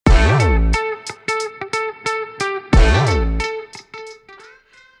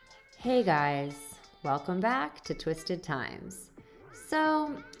Hey guys, welcome back to Twisted Times.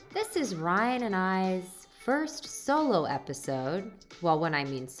 So, this is Ryan and I's first solo episode. Well, when I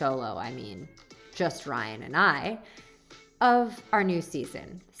mean solo, I mean just Ryan and I, of our new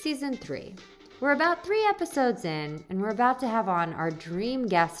season, season 3. We're about 3 episodes in, and we're about to have on our dream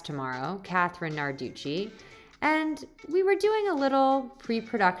guest tomorrow, Catherine Narducci. And we were doing a little pre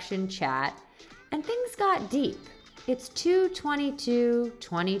production chat, and things got deep. It's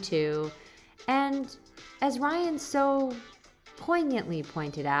 2/22/22, and as Ryan so poignantly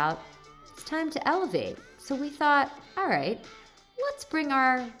pointed out, it's time to elevate. So we thought, all right, let's bring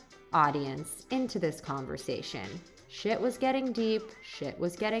our audience into this conversation. Shit was getting deep, shit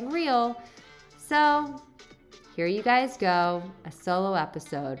was getting real. So here you guys go, a solo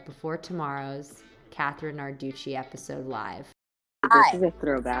episode before tomorrow's Catherine Narducci episode live. This is a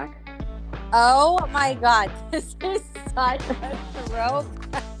throwback. Oh my God, this is such a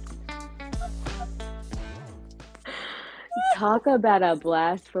throwback. Talk about a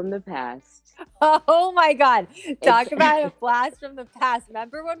blast from the past. Oh my God, talk about a blast from the past.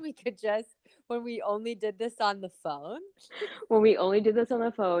 Remember when we only did this on the phone? When we only did this on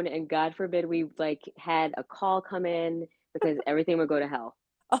the phone, and God forbid we had a call come in because everything would go to hell.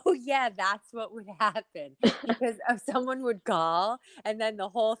 Oh yeah, that's what would happen because someone would call and then the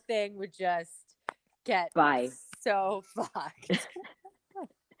whole thing would just get so fucked.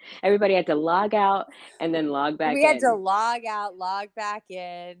 Everybody had to log out and then log back in. We had to log out, log back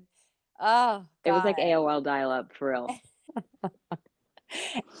in. Oh, God. It was like AOL dial-up for real.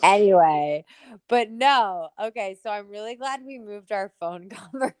 Anyway, but no. Okay, so I'm really glad we moved our phone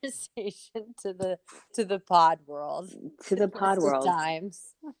conversation to the pod world. To the pod world.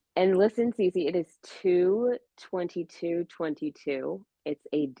 Times. And listen, Cece, it is 2/22/22. It's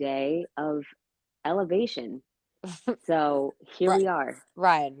a day of elevation. So here we are.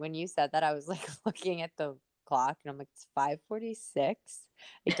 Ryan, when you said that, I was like looking at the clock and I'm like, it's 5:46.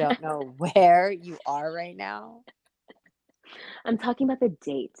 I don't know where you are right now. I'm talking about the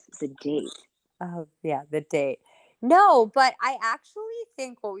date. The date. Oh, yeah, the date. No, but I actually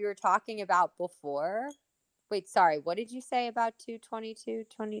think what we were talking about before. Wait, sorry. What did you say about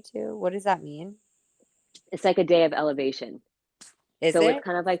 2/22/22? What does that mean? It's like a day of elevation. Is so it? It's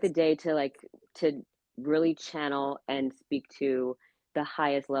kind of like the day to really channel and speak to the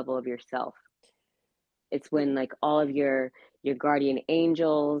highest level of yourself. It's when like all of your guardian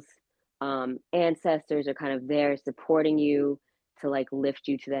angels, ancestors are kind of there supporting you to like lift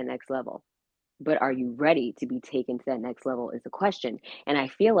you to that next level. But are you ready to be taken to that next level is the question. And I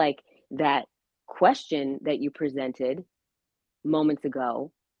feel like that question that you presented moments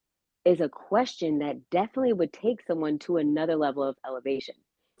ago is a question that definitely would take someone to another level of elevation.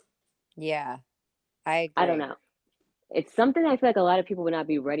 Yeah, I agree. I don't know. It's something I feel like a lot of people would not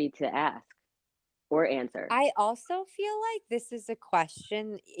be ready to ask or answer. I also feel like this is a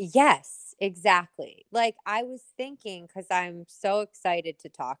question. Yes, exactly. Like I was thinking, because I'm so excited to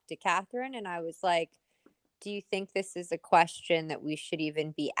talk to Catherine, and I was like, do you think this is a question that we should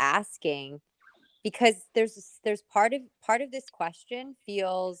even be asking? Because there's part of this question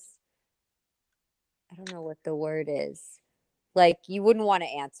feels, I don't know what the word is. Like you wouldn't want to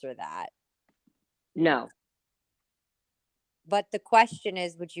answer that. No. But the question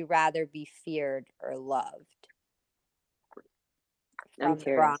is, would you rather be feared or loved? From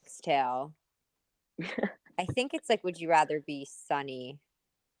The Bronx Tale. I think it's like, would you rather be Sonny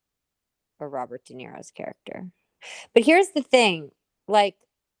or Robert De Niro's character? But here's the thing, like,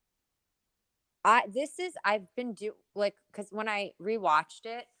 I've been because when I rewatched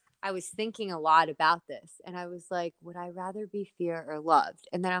it, I was thinking a lot about this, and I was like, would I rather be feared or loved?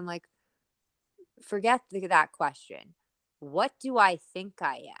 And then I'm like, forget that question. What do I think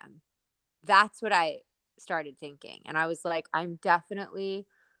I am? That's what I started thinking, and I was like, I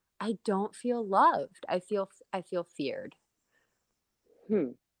don't feel loved. I feel feared.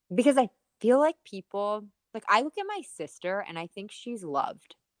 Because I feel like people, like I look at my sister and I think she's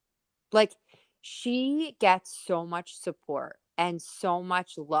loved. Like she gets so much support and so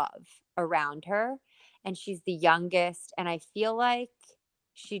much love around her, and she's the youngest, and I feel like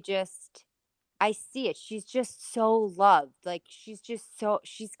I see it. She's just so loved. Like she's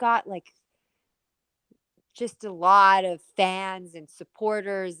got like just a lot of fans and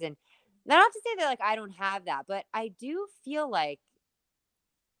supporters, and not to say that like I don't have that, but I do feel like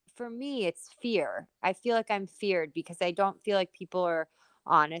for me it's fear. I feel like I'm feared because I don't feel like people are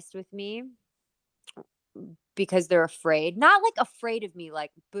honest with me because they're afraid. Not like afraid of me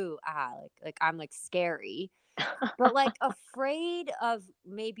like boo, like I'm like scary, but like afraid of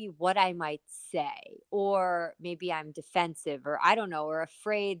maybe what I might say, or maybe I'm defensive, or I don't know, or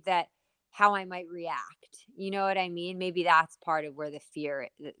afraid that how I might react. You know what I mean? Maybe that's part of where the fear,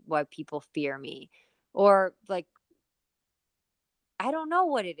 why people fear me. Or like, I don't know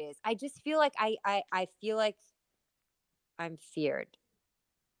what it is. I just feel like I feel like I'm feared.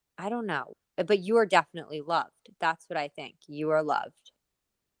 I don't know. But you are definitely loved. That's what I think. You are loved.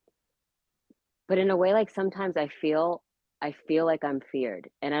 But in a way, like sometimes I feel like I'm feared.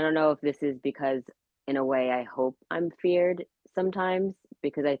 And I don't know if this is because in a way I hope I'm feared sometimes,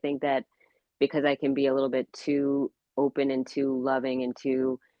 because I think that because I can be a little bit too open and too loving and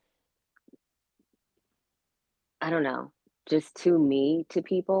too, I don't know, just too me to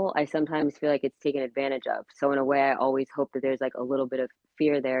people, I sometimes feel like it's taken advantage of. So in a way, I always hope that there's like a little bit of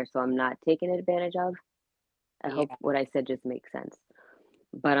fear there so I'm not taken advantage of. I hope Yeah. what I said just makes sense.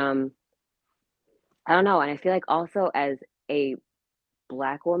 But I don't know, and I feel like also as a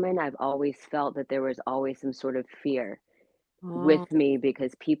Black woman, I've always felt that there was always some sort of fear Oh, with me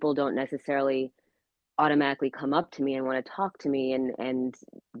because people don't necessarily automatically come up to me and want to talk to me and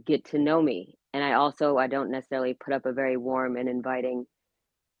get to know me. And I don't necessarily put up a very warm and inviting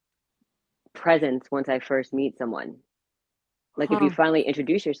presence once I first meet someone. Like if you huh. finally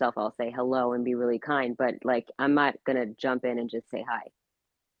introduce yourself, I'll say hello and be really kind, but like I'm not gonna jump in and just say hi.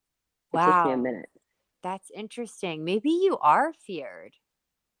 It takes me a Wow. minute. That's interesting. Maybe you are feared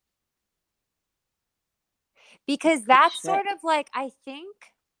because Good that's shit. sort of like, I think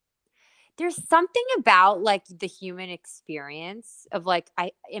there's something about like the human experience of like,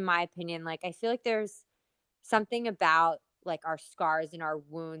 in my opinion, like, I feel like there's something about like our scars and our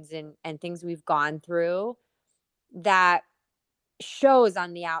wounds and things we've gone through that shows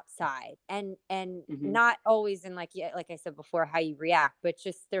on the outside and Hmm. not always in like, yeah, like I said before, how you react, but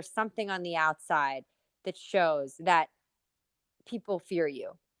just there's something on the outside that shows that people fear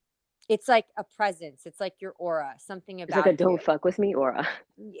you. It's like a presence, it's like your aura, something It's like a about you. don't fuck with me aura.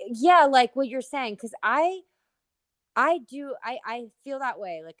 Yeah, like what you're saying, because I do, I feel that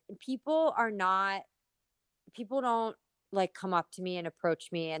way. Like people don't like come up to me and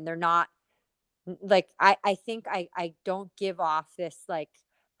approach me, and they're not like, I think I don't give off this like,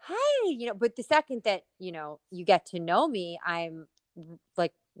 hi, but the second that, you get to know me, I'm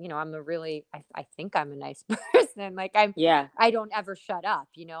like, I'm a really, I think I'm a nice person. Like Yeah. I don't ever shut up,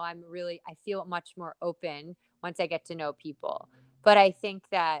 I'm really, I feel much more open once I get to know people. But I think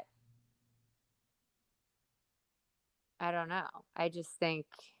that, I don't know. I just think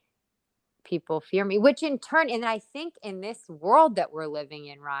people fear me, which in turn, and I think in this world that we're living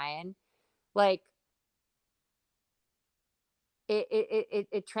in, Ryan, like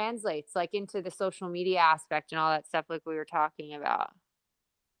it translates like into the social media aspect and all that stuff like we were talking about.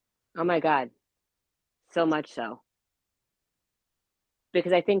 Oh my God. So much so.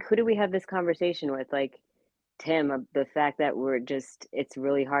 Because I think who do we have this conversation with? Like Tim, the fact that it's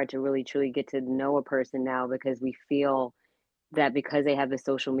really hard to really truly get to know a person now because we feel that because they have a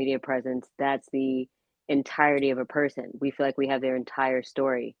social media presence, that's the entirety of a person. We feel like we have their entire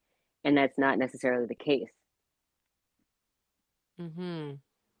story, and that's not necessarily the case. Mhm.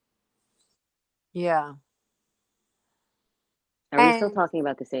 Yeah. Are we still And talking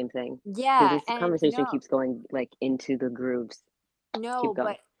about the same thing? Because yeah, this and conversation keeps going like into the grooves. no, Keep going.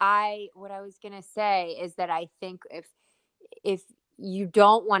 but what I was going to say is that I think if you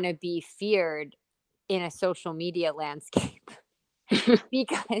don't want to be feared in a social media landscape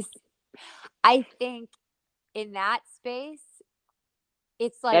because I think in that space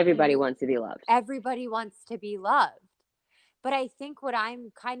it's like Everybody wants to be loved. everybody wants to be loved. But I think what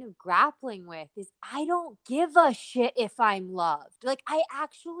I'm kind of grappling with is I don't give a shit if I'm loved. Like I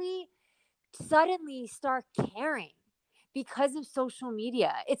actually suddenly start caring because of social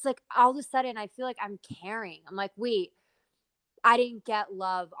media. It's like all of a sudden I feel like I'm caring. I'm like, wait, I didn't get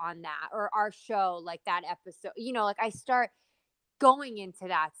love on that or our show, like that episode. Like I start going into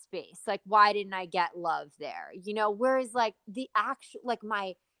that space. Like, why didn't I get love there? Whereas like the actual, like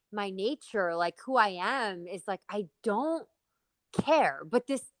my nature, like who I am is like I don't care. But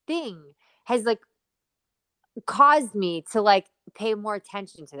this thing has like caused me to like pay more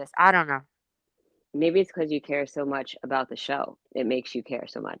attention to this. I don't know. Maybe it's because you care so much about the show. It makes you care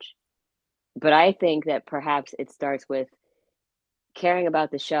so much. But I think that perhaps it starts with caring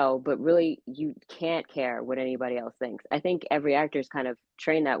about the show, but really you can't care what anybody else thinks. I think every actor is kind of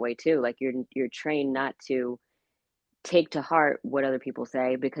trained that way too. Like you're trained not to take to heart what other people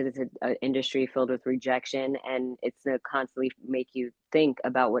say because it's an industry filled with rejection and it's to constantly make you think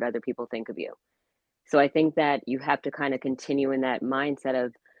about what other people think of you. So I think that you have to kind of continue in that mindset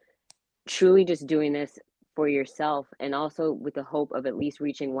of truly just doing this for yourself and also with the hope of at least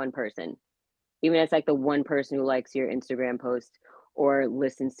reaching one person. Even if it's like the one person who likes your Instagram post or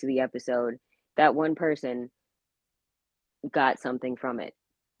listens to the episode, that one person got something from it.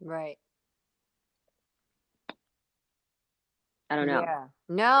 Right. I don't know. Yeah.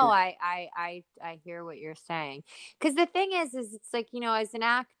 No, 'Cause I hear what you're saying. Because the thing is it's like, as an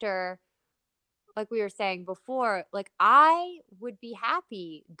actor, like we were saying before, like I would be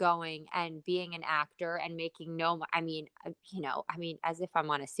happy going and being an actor and making I mean, I mean, as if I'm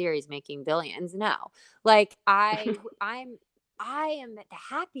on a series making billions. No, like I am the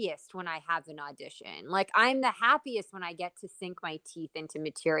happiest when I have an audition. Like I'm the happiest when I get to sink my teeth into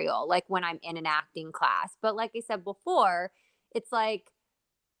material, like when I'm in an acting class. But like I said before, it's like,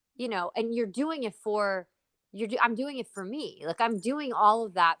 and you're doing it for I'm doing it for me. Like I'm doing all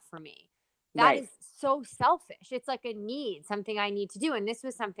of that for me. That right. is so selfish. It's like a need, something I need to do. And this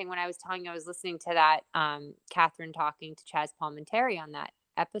was something when I was telling you, I was listening to that Catherine talking to Chaz Palminteri on that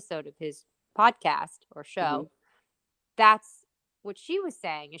episode of his podcast or Mhm. show. That's what she was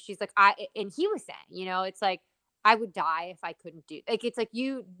saying. And she's like, and he was saying, it's like I would die if I couldn't do, like, it's like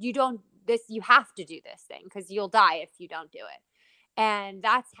you don't this you have to do this thing because you'll die if you don't do it. And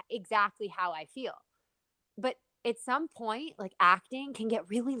that's exactly how I feel. But at some point, like acting can get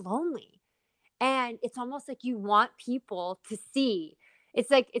really lonely. And it's almost like you want people to see. It's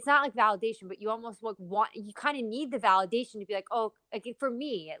like it's not like validation, but you almost like you kind of need the validation to be like, oh, like for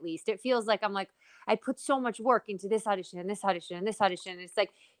me at least, it feels like I'm like, I put so much work into this audition and this audition and this audition. And it's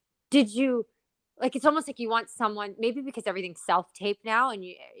like, did you like it's almost like you want someone, maybe because everything's self-taped now and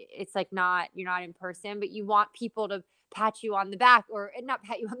it's like you're not in person, but you want people to pat you on the back or not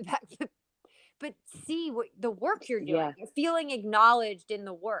pat you on the back, but see what the work you're doing, Yeah. feeling acknowledged in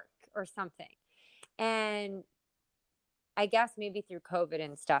the work or something. And I guess maybe through COVID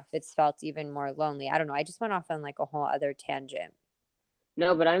and stuff, it's felt even more lonely. I don't know. I just went off on like a whole other tangent.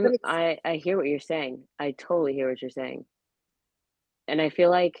 No, but But it's I hear what you're saying. I totally hear what you're saying. And I feel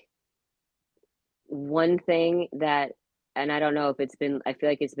like one thing that, and I don't know if it's been, I feel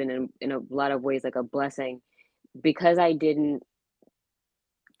like it's been in a lot of ways like a blessing because I didn't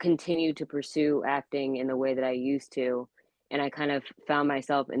continue to pursue acting in the way that I used to. And I kind of found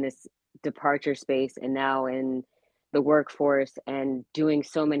myself in this departure space and now in the workforce and doing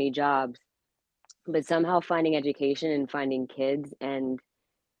so many jobs, but somehow finding education and finding kids and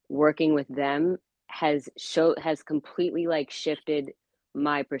working with them has completely like shifted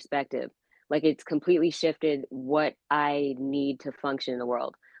my perspective. Like it's completely shifted what I need to function in the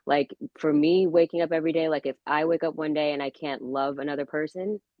world. Like for me, waking up every day, like if I wake up one day and I can't love another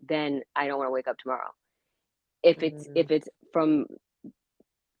person, then I don't want to wake up tomorrow. mm, If it's from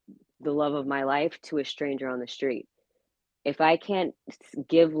the love of my life to a stranger on the street, if I can't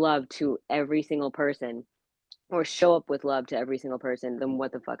give love to every single person or show up with love to every single person, then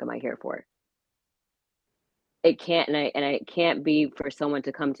what the fuck am I here for? It can't, and I can't be for someone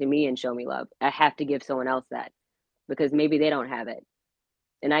to come to me and show me love. I have to give someone else that because maybe they don't have it,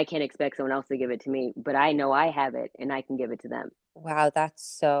 and I can't expect someone else to give it to me, but I know I have it and I can give it to them. wow, that's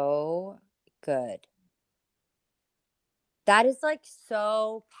so good. That is like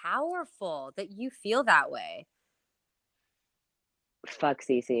so powerful that you feel that way. Fuck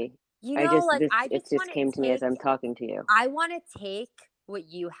CC. You know, like I It just just want came to to me as take I'm talking to you. I want to take what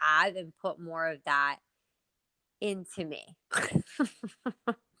you have and put more of that into me.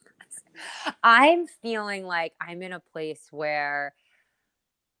 I'm feeling like I'm in a place where,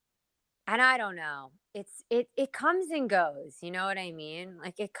 and I don't know, it comes and goes, you know what I mean?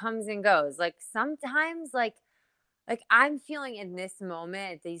 Like it comes and goes. Like sometimes like I'm feeling in this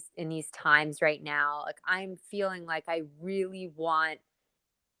moment, in these times right now, like I'm feeling like I really want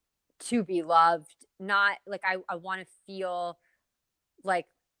to be loved. Not like I want to feel like,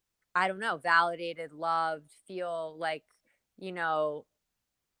 I don't know, validated, loved, feel like, you know,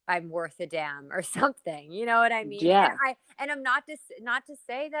 I'm worth a damn or something. You know what I mean? Yeah, And I'm not to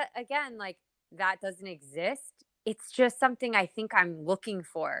say that again, like that doesn't exist. It's just something I think I'm looking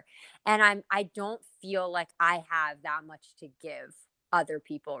for. And I don't feel like I have that much to give other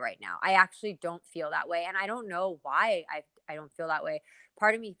people right now. I actually don't feel that way. And I don't know why I don't feel that way.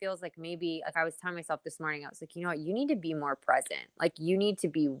 Part of me feels like maybe, like I was telling myself this morning, I was like, you know what, you need to be more present. Like you need to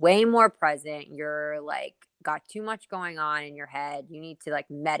be way more present. You're like got too much going on in your head. You need to like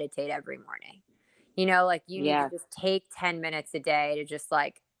meditate every morning. Like you need to yeah, just take 10 minutes a day to just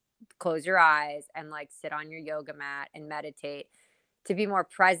like close your eyes and like sit on your yoga mat and meditate, to be more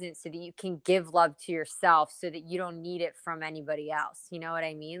present so that you can give love to yourself so that you don't need it from anybody else. You know what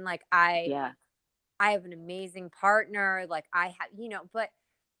I mean? Like yeah, I have an amazing partner, like I have, but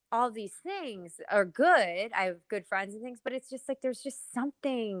all these things are good. I have good friends and things, but it's just like there's just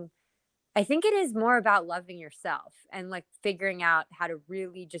something I think it is more about loving yourself and like figuring out how to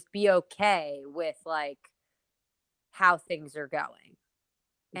really just be okay with like how things are going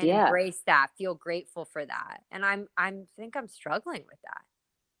and Yeah. embrace that, feel grateful for that. And I'm think I'm struggling with that.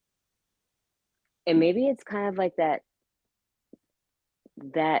 And maybe it's kind of like that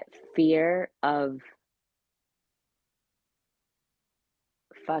fear of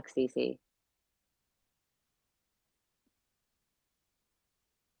fuck Cece.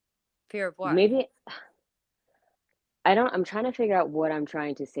 Fear of what? Maybe I'm trying to figure out what I'm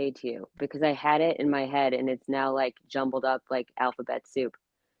trying to say to you because I had it in my head and it's now like jumbled up like alphabet soup.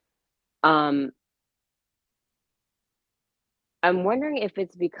 Um, I'm wondering if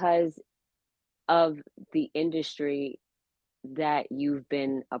it's because of the industry that you've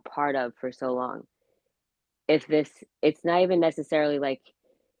been a part of for so long. If it's not even necessarily like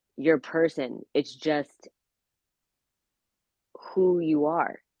your person, it's just who you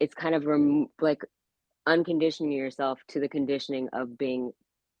are. It's kind of like unconditioning yourself to the conditioning of being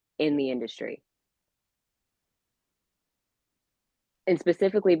in the industry. And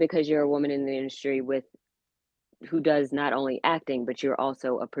specifically because you're a woman in the industry with who does not only acting, but you're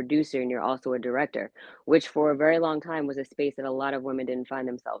also a producer and you're also a director, which for a very long time was a space that a lot of women didn't find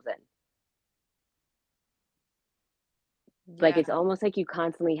themselves in. Like Yeah. it's almost like you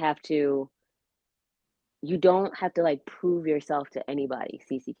don't have to like prove yourself to anybody,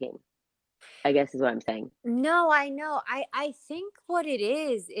 CC King, I guess is what I'm saying. No, I know. I think what it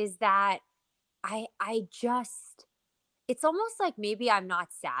is that I just it's almost like maybe I'm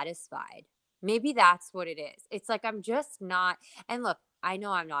not satisfied. Maybe that's what it is. It's like I'm just not, and look, I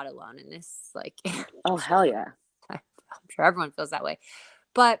know I'm not alone in this, like Oh hell yeah. I'm sure everyone feels that way.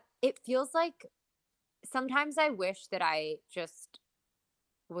 But it feels like sometimes I wish that I just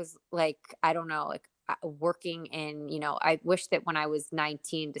was like, I don't know, like working in, I wish that when I was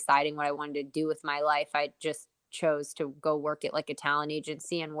 19 deciding what I wanted to do with my life, I just chose to go work at like a talent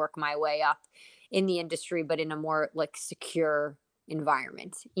agency and work my way up in the industry, but in a more like secure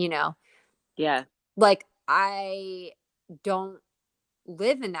environment. Yeah. Like I don't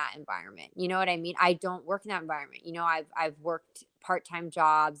live in that environment. You know what I mean? I don't work in that environment. I've worked part-time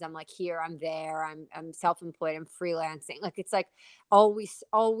jobs. I'm like here, I'm there. I'm self-employed, I'm freelancing. Like it's like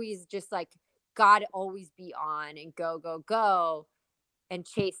always just like gotta always be on and go, go, go and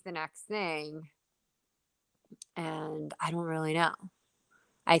chase the next thing. And I don't really know.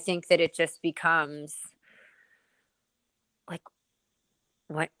 I think that it just becomes like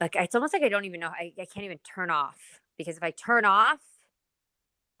what like it's almost like I don't even know. I can't even turn off because if I turn off,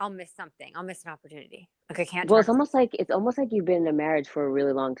 I'll miss something. I'll miss an opportunity. Like I can't Well, turn. it's almost like you've been in a marriage for a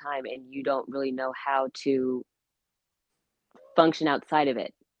really long time and you don't really know how to function outside of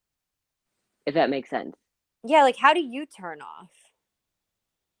it, if that makes sense. Yeah, like how do you turn off?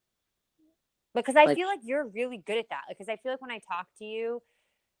 Because I Like feel like you're really good at that. Because I feel like when I talk to you,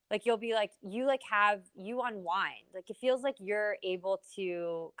 like you'll be like you like have you unwind. Like it feels like you're able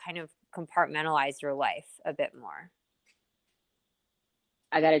to kind of compartmentalize your life a bit more.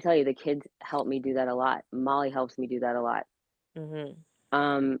 I got to tell you, the kids help me do that a lot. Molly helps me do that a lot. Mhm.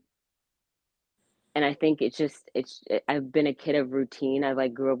 Um, and I think I've been a kid of routine. I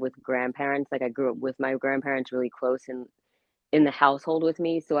like grew up with grandparents. Like I grew up with my grandparents really close and in the household with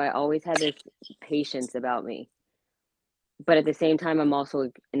me. So I always had this patience about me. But at the same time, I'm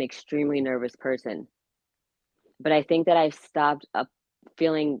also an extremely nervous person. But I think that I've stopped up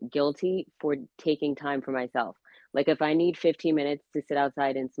feeling guilty for taking time for myself. Like if I need 15 minutes to sit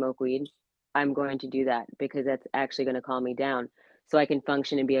outside and smoke weed, I'm going to do that because that's actually going to calm me down so I can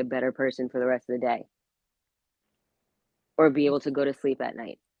function and be a better person for the rest of the day or be able to go to sleep at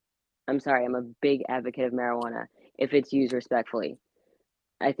night. I'm sorry, I'm a big advocate of marijuana if it's used respectfully.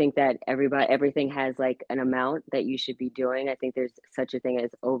 I think that everything has like an amount that you should be doing. I think there's such a thing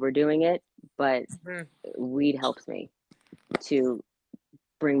as overdoing it, but Mhm. weed helps me to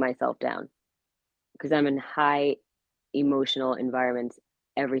bring myself down because I'm in high emotional environments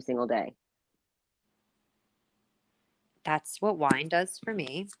every single day. That's what wine does for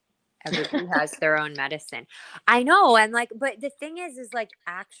me. Everybody has their own medicine. I know, and like, but the thing is like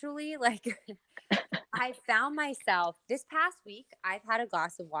actually like I found myself this past week, I've had a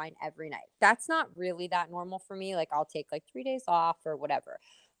glass of wine every night. That's not really that normal for me. Like, I'll take like 3 days off or whatever,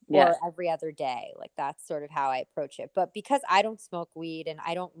 Yeah, or every other day. Like, that's sort of how I approach it. But because I don't smoke weed and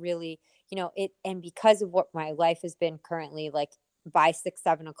I don't really, and because of what my life has been currently, like by 6,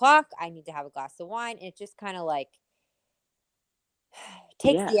 7 o'clock, I need to have a glass of wine. And it just kind of like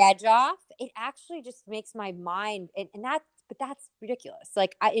takes yeah. the edge off. It actually just makes my mind, and but that's ridiculous.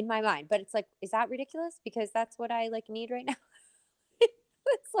 Like, in my mind, but it's like, is that ridiculous? Because that's what I like need right now.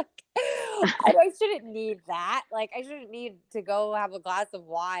 It's like I shouldn't need that. Like, I shouldn't need to go have a glass of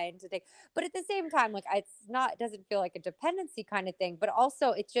wine to take. But at the same time, like, it doesn't feel like a dependency kind of thing. But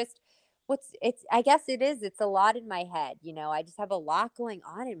also, it's just I guess it is. It's a lot in my head. I just have a lot going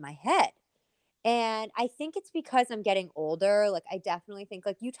on in my head. And I think it's because I'm getting older. Like, I definitely think,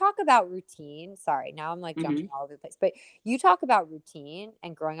 like, you talk about routine. Sorry, now I'm like Hmm. jumping all over the place. But you talk about routine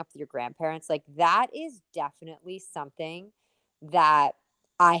and growing up with your grandparents. Like, that is definitely something that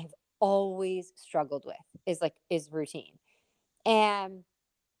I have always struggled with is routine. And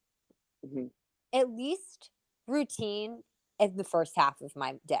Hmm. at least routine in the first half of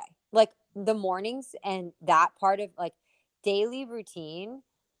my day. Like, the mornings and that part of like daily routine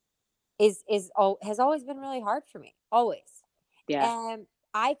has always been really hard for me, always. Yeah. And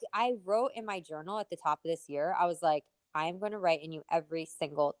I wrote in my journal at the top of this year, I was like, I'm going to write in you every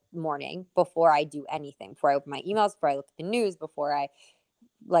single morning before I do anything, before I open my emails, before I look at the news, before I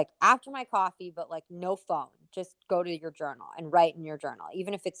like after my coffee, but like no phone. Just go to your journal and write in your journal,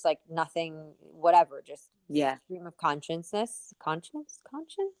 even if it's like nothing, whatever, just Yeah. stream of consciousness, what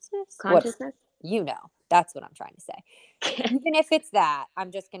Consciousness. that's what I'm trying to say. Even if it's that,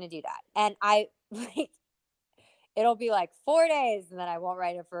 I'm just going to do that. And I like, it'll be like 4 days and then I won't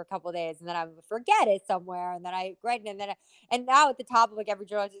write it for a couple of days and then I forget it somewhere and then I write it and now at the top of like every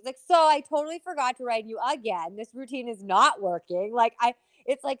journal it's like, so I totally forgot to write you again. This routine is not working. Like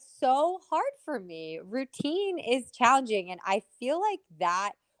it's like so hard for me. Routine is challenging and I feel like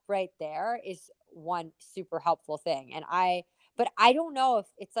that right there is one super helpful thing. But I don't know if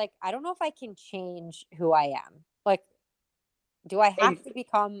it's like I don't know if I can change who I am. Like, do I have to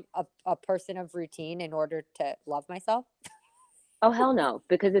become a person of routine in order to love myself? Oh, hell no.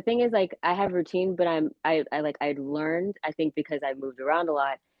 Because the thing is, like, I have routine, but I'd learned, I think because I moved around a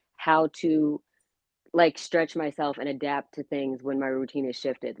lot, how to like stretch myself and adapt to things when my routine is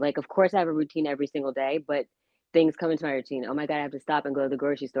shifted. Like, of course, I have a routine every single day, but things come into my routine. Oh my God, I have to stop and go to the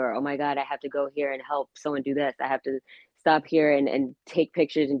grocery store. Oh my God, I have to go here and help someone do this. I have to stop here and take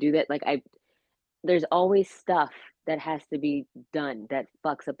pictures and do that. There's always stuff that has to be done that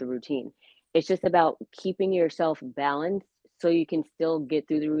fucks up the routine. It's just about keeping yourself balanced so you can still get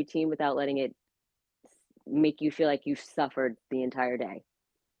through the routine without letting it make you feel like you've suffered the entire day.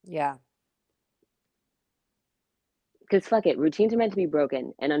 Yeah. Because fuck it, routines are meant to be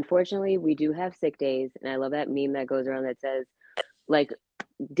broken. And unfortunately, we do have sick days. And I love that meme that goes around that says, like,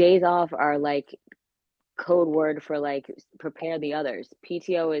 days off are like code word for like prepare the others.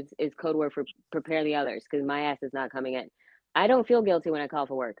 PTO is code word for prepare the others because my ass is not coming in. I don't feel guilty when I call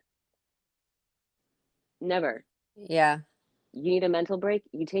for work. Never. Yeah. You need a mental break,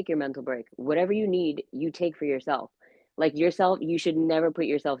 you take your mental break. Whatever you need, you take for yourself. Like yourself, you should never put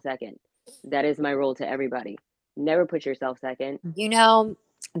yourself second. That is my rule to everybody. Never put yourself second.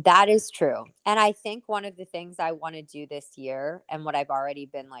 That is true. And I think one of the things I want to do this year and what I've already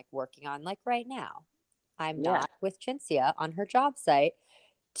been like working on, like right now, I'm Yeah. not with Chintzia on her job site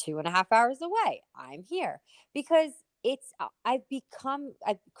 2.5 hours away. I'm here because I've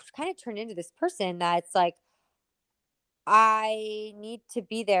kind of turned into this person that's like, I need to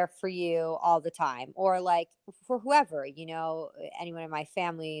be there for you all the time or like for whoever, anyone in my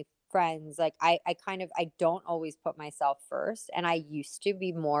family, friends, like I don't always put myself first and I used to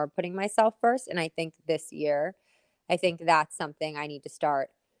be more putting myself first and I think this year I think that's something I need to start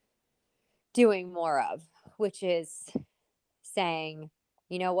doing more of, which is saying,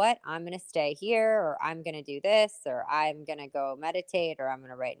 you know what, I'm going to stay here or I'm going to do this or I'm going to go meditate or I'm going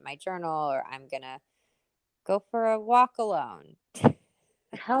to write in my journal or I'm going to go for a walk alone.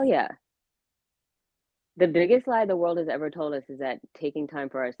 Hell yeah. The biggest lie the world has ever told us is that taking time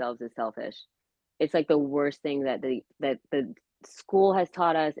for ourselves is selfish. It's like the worst thing that the school has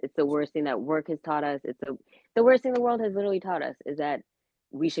taught us. It's the worst thing that work has taught us. It's the worst thing the world has literally taught us is that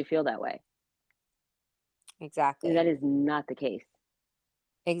we should feel that way. And Exactly. that is not the case.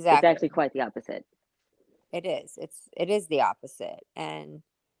 It's Exactly. actually quite the opposite. It is. It is the opposite. And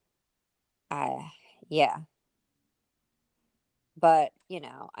I yeah. But,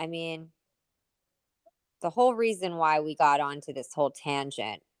 I mean, the whole reason why we got onto this whole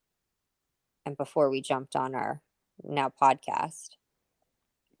tangent and before we jumped on our now podcast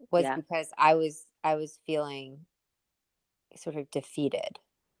was Yeah. because I was feeling sort of defeated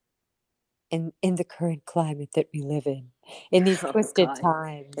in the current climate that we live in these Oh twisted God.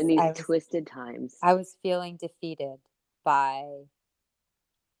 times. In these I was twisted times. I was feeling defeated by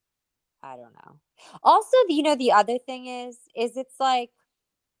I don't know. Also, the other thing is it's like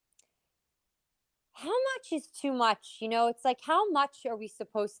how much is too much? It's like how much are we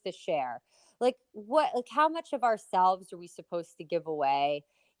supposed to share? Like how much of ourselves are we supposed to give away?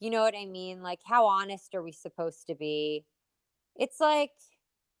 You know what I mean? Like, how honest are we supposed to be? It's like,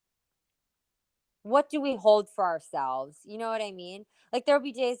 what do we hold for ourselves? You know what I mean? Like, there'll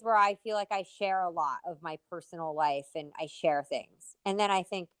be days where I feel like I share a lot of my personal life and I share things. And then I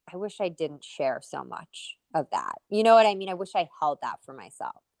think, I wish I didn't share so much of that. You know what I mean? I wish I held that for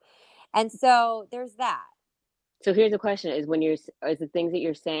myself. And so there's that. So here's the question: is when is the things that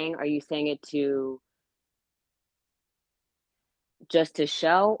you're saying, are you saying it to just to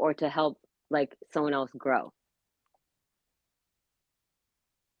show or to help like someone else grow?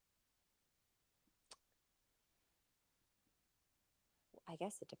 I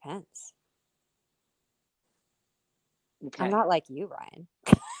guess it depends. Okay. I'm not like you, Ryan.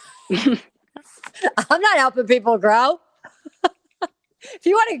 I'm not helping people grow. If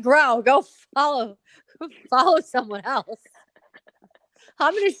you want to grow, go follow someone else.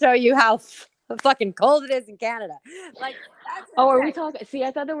 I'm going to show you how fucking cold it is in Canada. Like, that's Oh, are we insane. talking? See,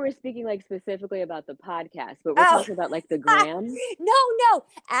 I thought that we were speaking like specifically about the podcast, but we're Oh. talking about like the gram. No,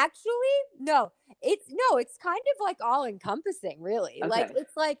 actually, no. It's kind of like all encompassing, really. Like, Okay.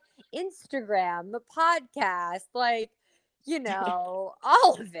 it's like Instagram, the podcast, like, you know,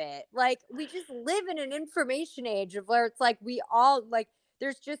 all of it. Like, we just live in an information age of where it's like we all like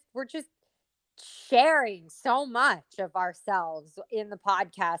we're just sharing so much of ourselves in the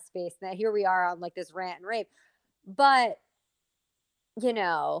podcast space, and that here we are on like this rant and rave. But, you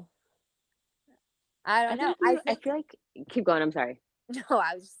know, I don't know. I I think feel like keep going. I'm sorry. no,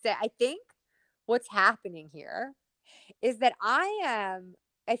 I was just saying, I think what's happening here is that I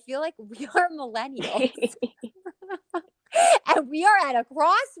feel like we are millennials and we are at a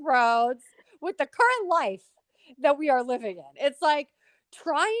crossroads with the current life that we are living in. It's like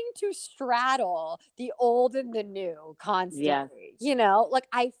trying to straddle the old and the new Yeah. constantly. You know, like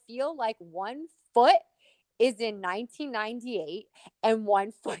I feel like one foot is in 1998 and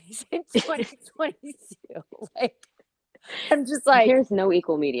one foot is in 2022. Like, I'm just like, Here's no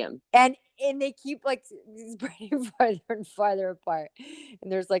equal medium. and they keep like spreading farther and farther apart, and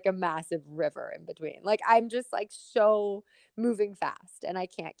there's like a massive river in between. Like, I'm just like so moving fast and I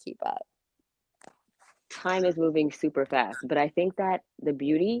can't keep up. Time is moving super fast, but I think that the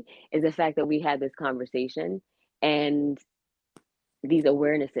beauty is the fact that we had this conversation and these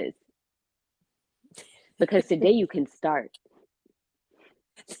awarenesses, because today you can start.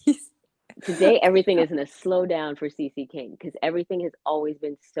 Today, everything is in a slow down for CC King because everything has always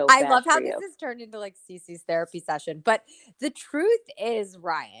been so I fast love how for this you. has turned into like Cece's therapy session. But the truth is,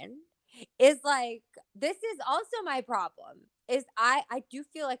 Ryan, is like, this is also my problem. Is I do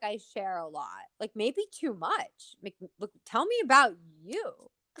feel like I share a lot, like maybe too much. Like, look, tell me about you.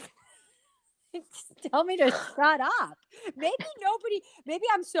 Just tell me to shut up. Maybe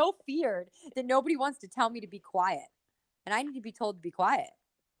I'm so feared that nobody wants to tell me to be quiet. And I need to be told to be quiet.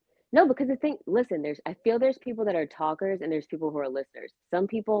 No, because the thing, listen, I feel there's people that are talkers and there's people who are listeners. Some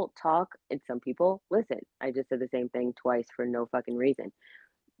people talk and some people listen. I just said the same thing twice for no fucking reason.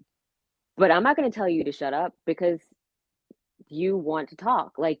 But I'm not going to tell you to shut up because you want to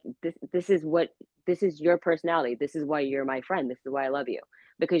talk. Like this is your personality. This is why you're my friend. This is why I love you.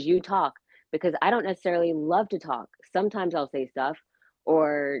 Because you talk. Because I don't necessarily love to talk. Sometimes I'll say stuff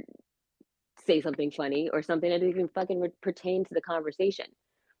or say something funny or something that doesn't even fucking pertain to the conversation.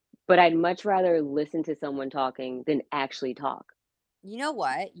 But I'd much rather listen to someone talking than actually talk. You know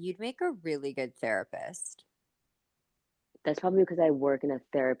what? You'd make a really good therapist. That's probably because I work in a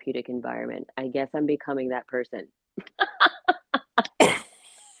therapeutic environment. I guess I'm becoming that person.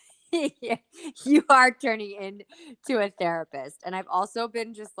 Yeah, you are turning into a therapist. And I've also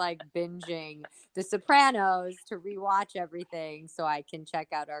been just like binging The Sopranos to rewatch everything so I can check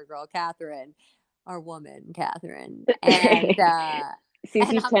out our girl Catherine, our woman Catherine. And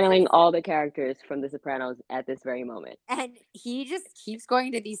Cece's I'm channeling just, all the characters from The Sopranos at this very moment. and he just keeps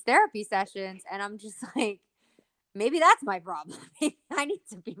going to these therapy sessions, and I'm just like, maybe that's my problem. Maybe I need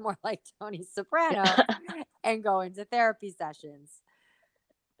to be more like Tony Soprano and go into therapy sessions.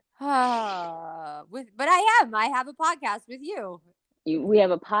 But I have a podcast with you. We have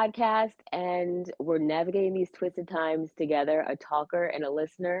a podcast and we're navigating these twisted times together, a talker and a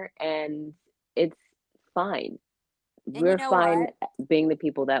listener, and it's fine. And you We're know fine what? being the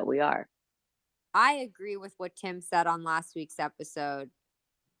people that we are. I agree with what Tim said on last week's episode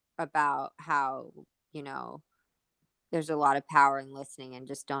about how, you know, there's a lot of power in listening and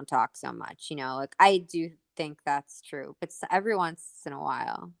just don't talk so much. You know, like, I do think that's true, but every once in a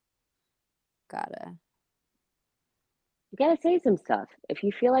while, gotta. You gotta say some stuff. If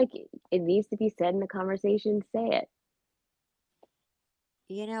you feel like it needs to be said in the conversation, say it.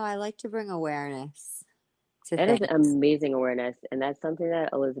 You know, I like to bring awareness. to That is things. amazing awareness. And that's something that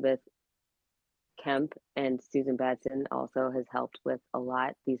Elizabeth Kemp and Susan Batson also has helped with a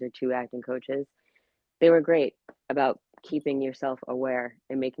lot. These are two acting coaches. They were great about keeping yourself aware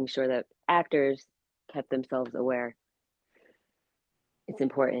and making sure that actors kept themselves aware. It's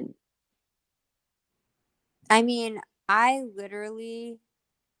important. I mean, I literally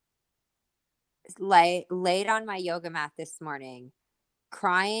laid on my yoga mat this morning,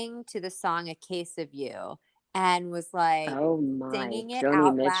 crying to the song "A Case of You," and was like Oh my, singing it Joni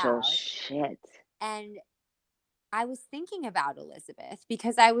out Mitchell, loud. shit. And I was thinking about Elizabeth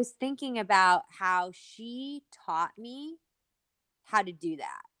because I was thinking about how she taught me how to do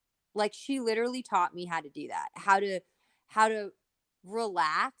that. Like she literally taught me how to do that. How to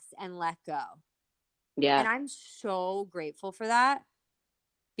relax and let go. Yeah. And I'm so grateful for that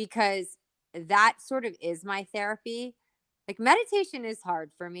because that sort of is my therapy. Like meditation is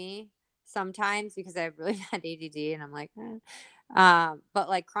hard for me sometimes because I have really bad ADD and I'm like, eh. But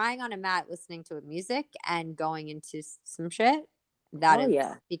like crying on a mat, listening to music and going into some shit, that Oh has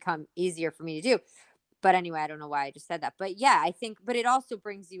yeah. become easier for me to do. But anyway, I don't know why I just said that. But yeah, I think, but it also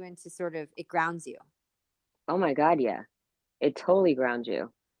brings you into sort of, it grounds you. Oh my God, yeah. It totally grounds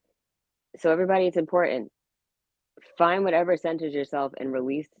you. So everybody, it's important. Find whatever centers yourself and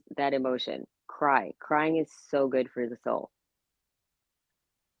release that emotion. Cry. Crying is so good for the soul.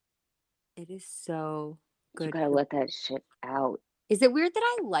 It is so You good. gotta let that shit out. Is it weird that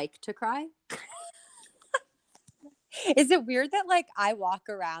I like to cry? Is it weird that like I walk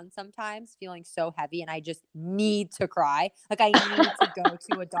around sometimes feeling so heavy and I just need to cry? Like I need to go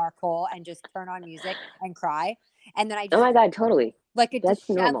to a dark hole and just turn on music and cry. And then I Oh just my God, totally. like a That's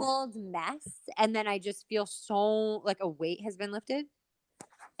normal. disheveled mess. And then I just feel so like a weight has been lifted.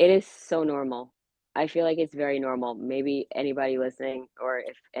 It is so normal. I feel like it's very normal. Maybe anybody listening, or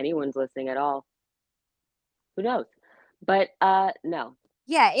if anyone's listening at all, who knows? But no.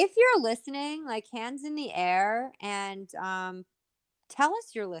 Yeah, if you're listening, like hands in the air and tell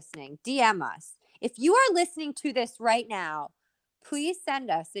us you're listening. DM us. If you are listening to this right now, please send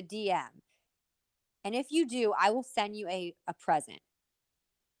us a DM. And if you do, I will send you a present.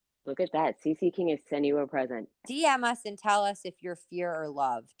 Look at that. CC King is sending you a present. DM us and tell us if you're feared or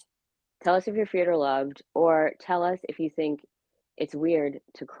loved. Tell us if you're feared or loved, or tell us if you think it's weird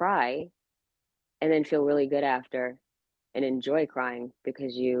to cry and then feel really good after and enjoy crying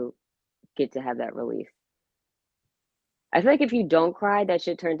because you get to have that release. I feel like if you don't cry, that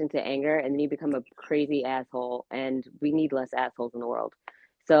shit turns into anger and then you become a crazy asshole, and we need less assholes in the world.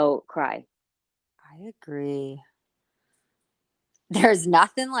 So cry. I agree. There's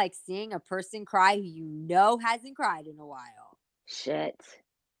nothing like seeing a person cry who you know hasn't cried in a while. Shit.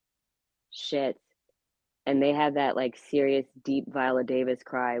 And they have that like serious, deep Viola Davis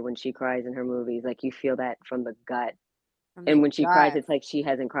cry when she cries in her movies. Like you feel that from the gut. From And the when she cries, gut. it's like she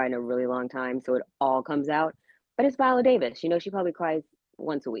hasn't cried in a really long time. So it all comes out. But it's Viola Davis. You know, she probably cries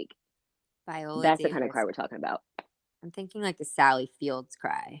once a week. Viola That's the kind of Davis. cry we're talking about. I'm thinking like the Sally Fields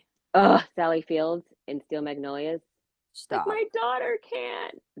cry. Ugh, Sally Fields in Steel Magnolias. Like, Stop. my daughter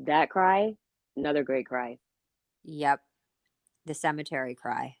can't. That cry, another great cry. Yep. The cemetery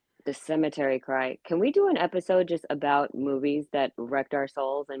cry. The cemetery cry. Can we do an episode just about movies that wrecked our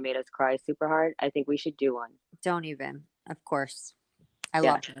souls and made us cry super hard? I think we should do one. Don't even. Of course. I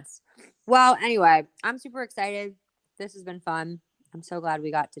Yeah. love this. Well, anyway, I'm super excited. This has been fun. I'm so glad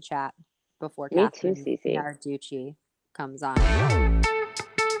we got to chat before Me too, Catherine Cece. Narducci comes on.